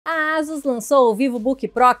A ASUS lançou o VIVOBOOK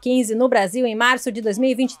Pro 15 no Brasil em março de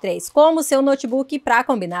 2023, como seu notebook para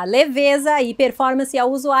combinar leveza e performance ao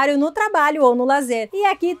usuário no trabalho ou no lazer. E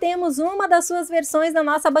aqui temos uma das suas versões na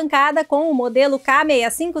nossa bancada com o modelo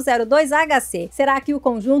K6502HC. Será que o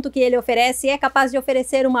conjunto que ele oferece é capaz de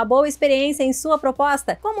oferecer uma boa experiência em sua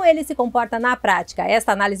proposta? Como ele se comporta na prática?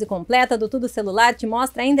 Esta análise completa do TudoCelular te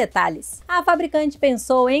mostra em detalhes. A fabricante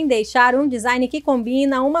pensou em deixar um design que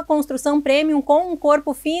combina uma construção premium com um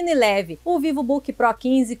corpo fino e leve. O VIVOBOOK Pro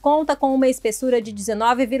 15 conta com uma espessura de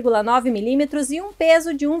 19,9 mm e um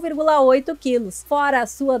peso de 1,8 kg, fora a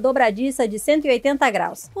sua dobradiça de 180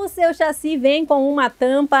 graus. O seu chassi vem com uma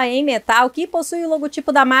tampa em metal que possui o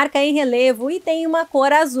logotipo da marca em relevo e tem uma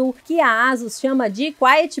cor azul, que a ASUS chama de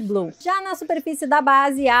Quiet Blue. Já na superfície da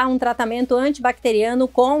base há um tratamento antibacteriano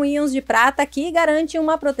com íons de prata que garante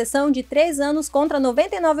uma proteção de 3 anos contra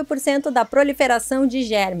 99% da proliferação de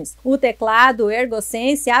germes. O teclado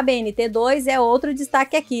ErgoSense ABNT2 é outro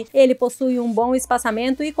destaque aqui. Ele possui um bom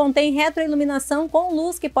espaçamento e contém retroiluminação com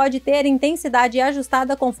luz que pode ter intensidade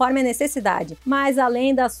ajustada conforme a necessidade. Mas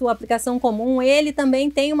além da sua aplicação comum, ele também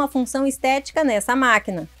tem uma função estética nessa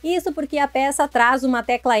máquina. Isso porque a peça traz uma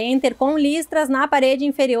tecla Enter com listras na parede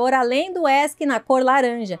inferior, além do ESC na cor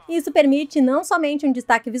laranja. Isso permite não somente um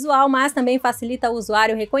destaque visual, mas também facilita o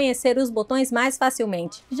usuário reconhecer os botões mais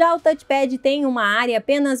facilmente. Já o touchpad tem uma área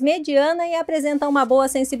apenas mediana e apresenta uma boa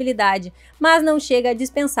sensibilidade, mas não chega a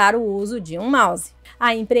dispensar o uso de um mouse.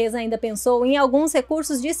 A empresa ainda pensou em alguns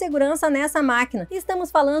recursos de segurança nessa máquina. Estamos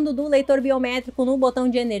falando do leitor biométrico no botão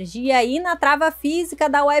de energia e na trava física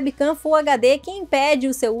da webcam Full HD que impede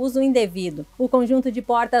o seu uso indevido. O conjunto de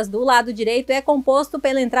portas do lado direito é composto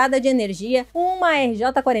pela entrada de energia, uma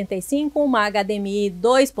RJ45, uma HDMI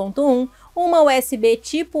 2.1, uma USB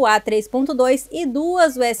tipo A 3.2 e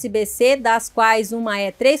duas USB-C, das quais uma é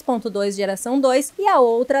 3.2 geração 2 e a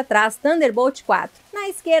outra traz Thunderbolt 4. Na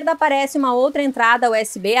esquerda aparece uma outra entrada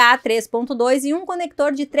USB A 3.2 e um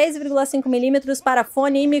conector de 3,5 mm para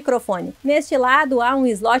fone e microfone. Neste lado há um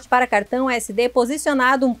slot para cartão SD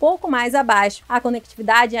posicionado um pouco mais abaixo. A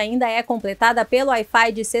conectividade ainda é completada pelo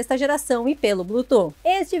Wi-Fi de 6ª geração e pelo Bluetooth.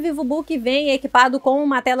 Este VIVOBOOK vem equipado com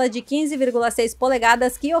uma tela de 15,6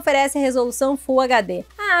 polegadas que oferece resolução Full HD.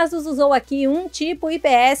 A ASUS usou aqui um tipo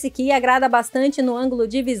IPS que agrada bastante no ângulo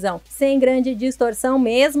de visão, sem grande distorção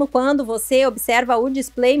mesmo quando você observa o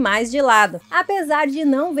display mais de lado. Apesar de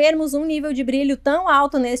não vermos um nível de brilho tão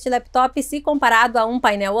alto neste laptop se comparado a um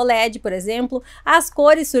painel OLED, por exemplo, as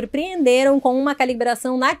cores surpreenderam com uma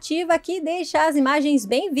calibração nativa que deixa as imagens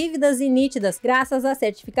bem vívidas e nítidas, graças à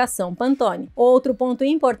certificação Pantone. Outro ponto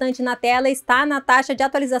importante na tela está na taxa de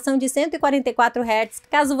atualização de 144 Hz.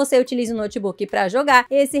 Caso você utilize o notebook para jogar,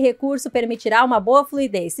 esse recurso permitirá uma boa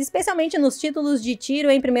fluidez, especialmente nos títulos de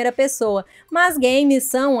tiro em primeira pessoa, mas games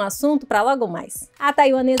são um assunto para logo mais. A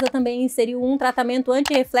taiwanesa também inseriu um tratamento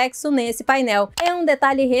anti-reflexo nesse painel. É um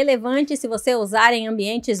detalhe relevante se você usar em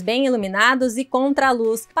ambientes bem iluminados e contra a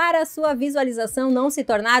luz, para sua visualização não se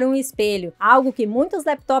tornar um espelho, algo que muitos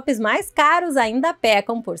laptops mais caros ainda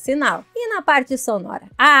pecam, por sinal. E na parte sonora?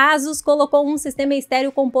 A ASUS colocou um sistema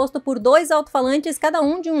estéreo composto por 2 alto-falantes, cada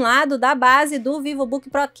um de um lado da base do VIVOBOOK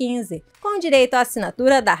Pro 15, com direito à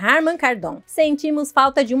assinatura da Harman Kardon. Sentimos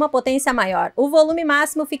falta de uma potência maior. O volume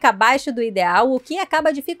máximo fica abaixo do ideal, o que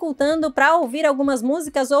acaba dificultando para ouvir algumas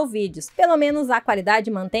músicas ou vídeos. Pelo menos a qualidade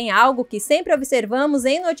mantém algo que sempre observamos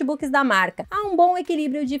em notebooks da marca. Há um bom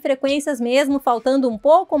equilíbrio de frequências mesmo faltando um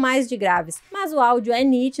pouco mais de graves, mas o áudio é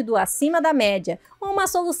nítido acima da média. Uma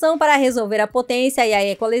solução para resolver a potência e a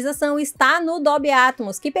equalização está no Dolby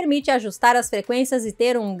Atmos, que permite ajustar as frequências e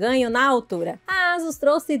ter um ganho na altura. A ASUS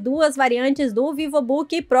trouxe duas variantes do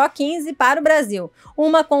VIVOBOOK Pro 15 para o Brasil,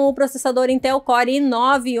 uma com o processador Intel Core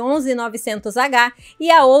i9 11900H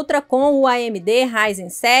e a outra com o AMD Ryzen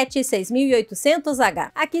 7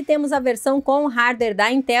 6800H. Aqui temos a versão com hardware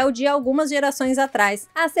da Intel de algumas gerações atrás.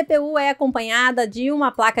 A CPU é acompanhada de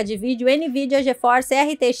uma placa de vídeo NVIDIA GeForce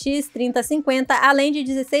RTX 3050, além de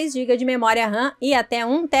 16 GB de memória RAM e até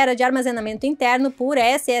 1 TB de armazenamento interno por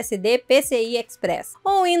SSD PCI Express.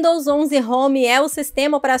 O Windows 11 Home é o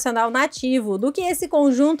sistema operacional nativo, do que esse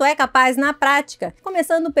conjunto é capaz na prática.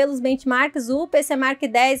 Começando pelos benchmarks, o PC Mark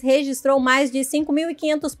X registrou mais de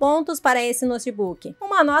 5.500 pontos para esse notebook,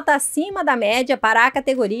 uma nota acima da média para a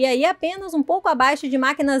categoria e apenas um pouco abaixo de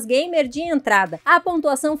máquinas gamer de entrada. A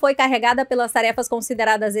pontuação foi carregada pelas tarefas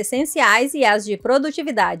consideradas essenciais e as de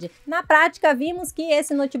produtividade. Na prática, vimos que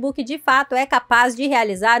esse notebook de fato é capaz de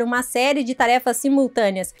realizar uma série de tarefas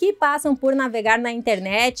simultâneas, que passam por navegar na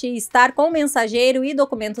internet, estar com mensageiro e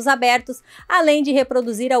documentos abertos, além de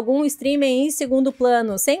reproduzir algum streaming em segundo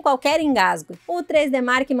plano, sem qualquer engasgo. O 3D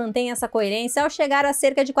Mark mantém essa coerência ao chegar a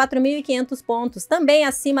cerca de 4.500 pontos, também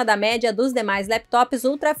acima da média dos demais laptops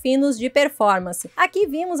ultra finos de performance. Aqui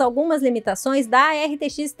vimos algumas limitações da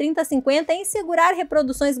RTX 3050 em segurar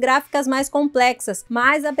reproduções gráficas mais complexas,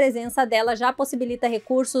 mas a presença dela já possibilita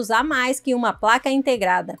recursos a mais que uma placa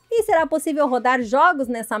integrada. E será possível rodar jogos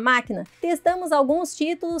nessa máquina? Testamos alguns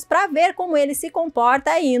títulos para ver como ele se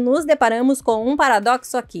comporta e nos deparamos com um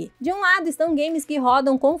paradoxo aqui. De um lado estão games que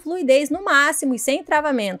rodam com fluidez no máximo e sem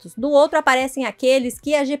travamentos, do outro aparecem aqueles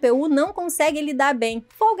que a GPU não consegue lidar bem.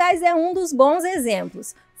 Fall Guys é um dos bons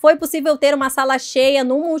exemplos. Foi possível ter uma sala cheia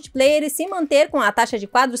no multiplayer e se manter com a taxa de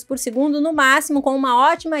quadros por segundo no máximo com uma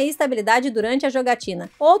ótima estabilidade durante a jogatina.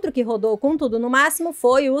 Outro que rodou com tudo no máximo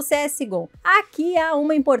foi o CSGO. Aqui há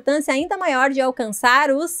uma importância ainda maior de alcançar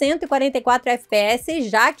os 144 FPS,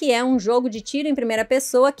 já que é um jogo de tiro em primeira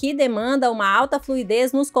pessoa que demanda uma alta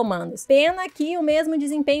fluidez nos comandos. Pena que o mesmo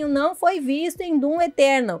desempenho não foi visto em Doom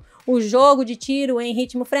Eternal. O jogo de tiro em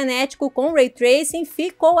ritmo frenético com Ray Tracing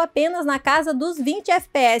ficou apenas na casa dos 20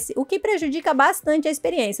 FPS, o que prejudica bastante a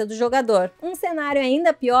experiência do jogador. Um cenário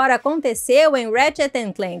ainda pior aconteceu em Ratchet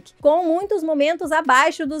 & Clank, com muitos momentos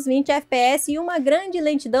abaixo dos 20 FPS e uma grande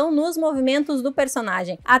lentidão nos movimentos do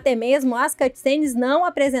personagem. Até mesmo as cutscenes não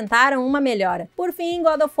apresentaram uma melhora. Por fim,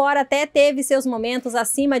 God of War até teve seus momentos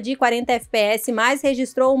acima de 40 FPS, mas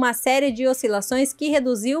registrou uma série de oscilações que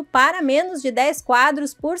reduziu para menos de 10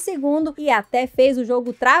 quadros por segundo e até fez o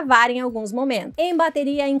jogo travar em alguns momentos. Em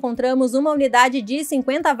bateria encontramos uma unidade de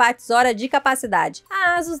 50 Wh de capacidade.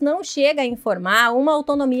 A ASUS não chega a informar uma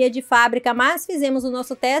autonomia de fábrica, mas fizemos o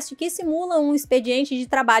nosso teste que simula um expediente de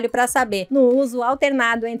trabalho para saber. No uso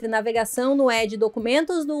alternado entre navegação no Edge,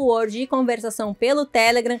 documentos do Word e conversação pelo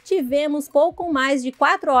Telegram, tivemos pouco mais de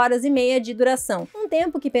 4 horas e meia de duração. Um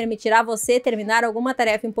tempo que permitirá você terminar alguma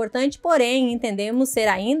tarefa importante, porém entendemos ser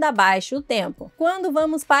ainda baixo o tempo. Quando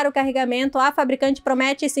vamos para o carregamento, a fabricante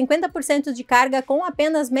promete 50% de carga com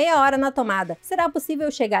apenas meia hora na tomada. Será possível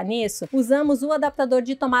chegar nisso? Usamos o adaptador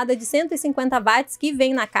de tomada de 150 watts que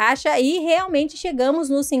vem na caixa e realmente chegamos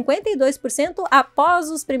nos 52% após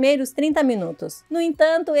os primeiros 30 minutos. No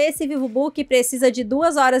entanto, esse VivoBook precisa de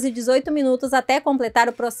 2 horas e 18 minutos até completar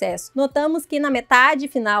o processo. Notamos que na metade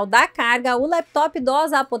final da carga, o laptop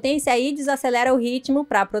dosa a potência e desacelera o ritmo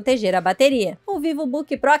para proteger a bateria. O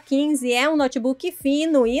VivoBook Pro 15 é um notebook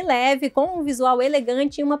fino e leve, com um visual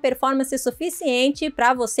elegante e uma performance suficiente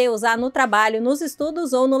para você usar no trabalho, nos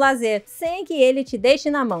estudos ou no lazer, sem que ele te deixe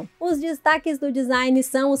na mão. Os destaques do design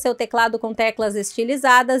são o seu teclado com teclas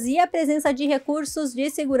estilizadas e a presença de recursos de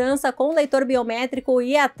segurança com leitor biométrico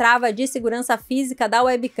e a trava de segurança física da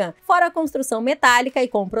webcam, fora a construção metálica e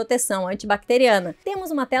com proteção antibacteriana.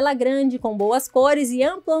 Temos uma tela grande com boas cores e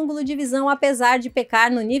amplo ângulo de visão, apesar de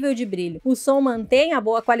pecar no nível de brilho. O som mantém a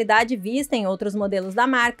boa qualidade vista em outros modelos da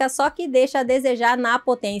marca, só que deixa a desejar na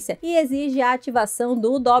potência e exige a ativação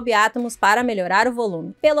do Dolby Atmos para melhorar o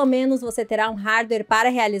volume. Pelo menos você terá um hardware para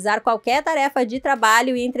realizar qualquer tarefa de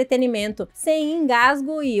trabalho e entretenimento, sem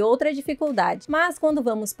engasgo e outra dificuldade. Mas quando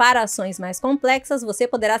vamos para ações mais complexas, você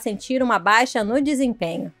poderá sentir uma baixa no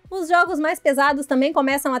desempenho. Os jogos mais pesados também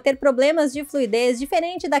começam a ter problemas de fluidez,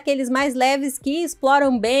 diferente daqueles mais leves que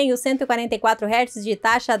exploram bem os 144 Hz de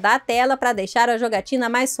taxa da tela para deixar a jogatina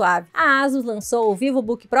mais suave. A ASUS lançou o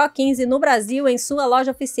VivoBook Pro 15 no Brasil em sua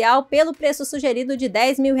loja oficial pelo preço sugerido de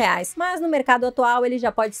R$10.000, mas no mercado atual ele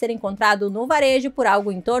já pode ser encontrado no varejo por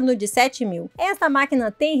algo em torno de R$7.000. Esta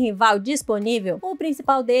máquina tem rival disponível? O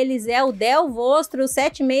principal deles é o Dell Vostro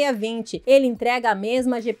 7620. Ele entrega a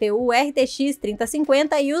mesma GPU RTX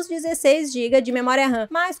 3050 e os 16 GB de memória RAM,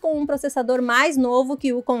 mas com um processador mais novo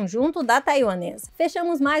que o conjunto da taiwanesa.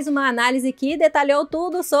 Fechamos mais uma análise que detalhou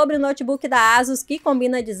tudo sobre o notebook da ASUS que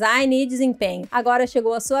combina design e desempenho. Agora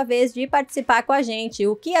chegou a sua vez de participar com a gente.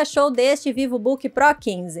 O que achou deste VivoBook Pro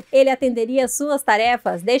 15? Ele atenderia suas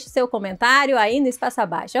tarefas? Deixe seu comentário aí no espaço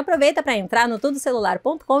abaixo. Aproveita para entrar no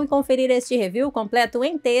TudoCelular.com e conferir este review completo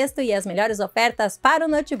em texto e as melhores ofertas para o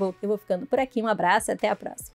notebook. Eu vou ficando por aqui, um abraço e até a próxima.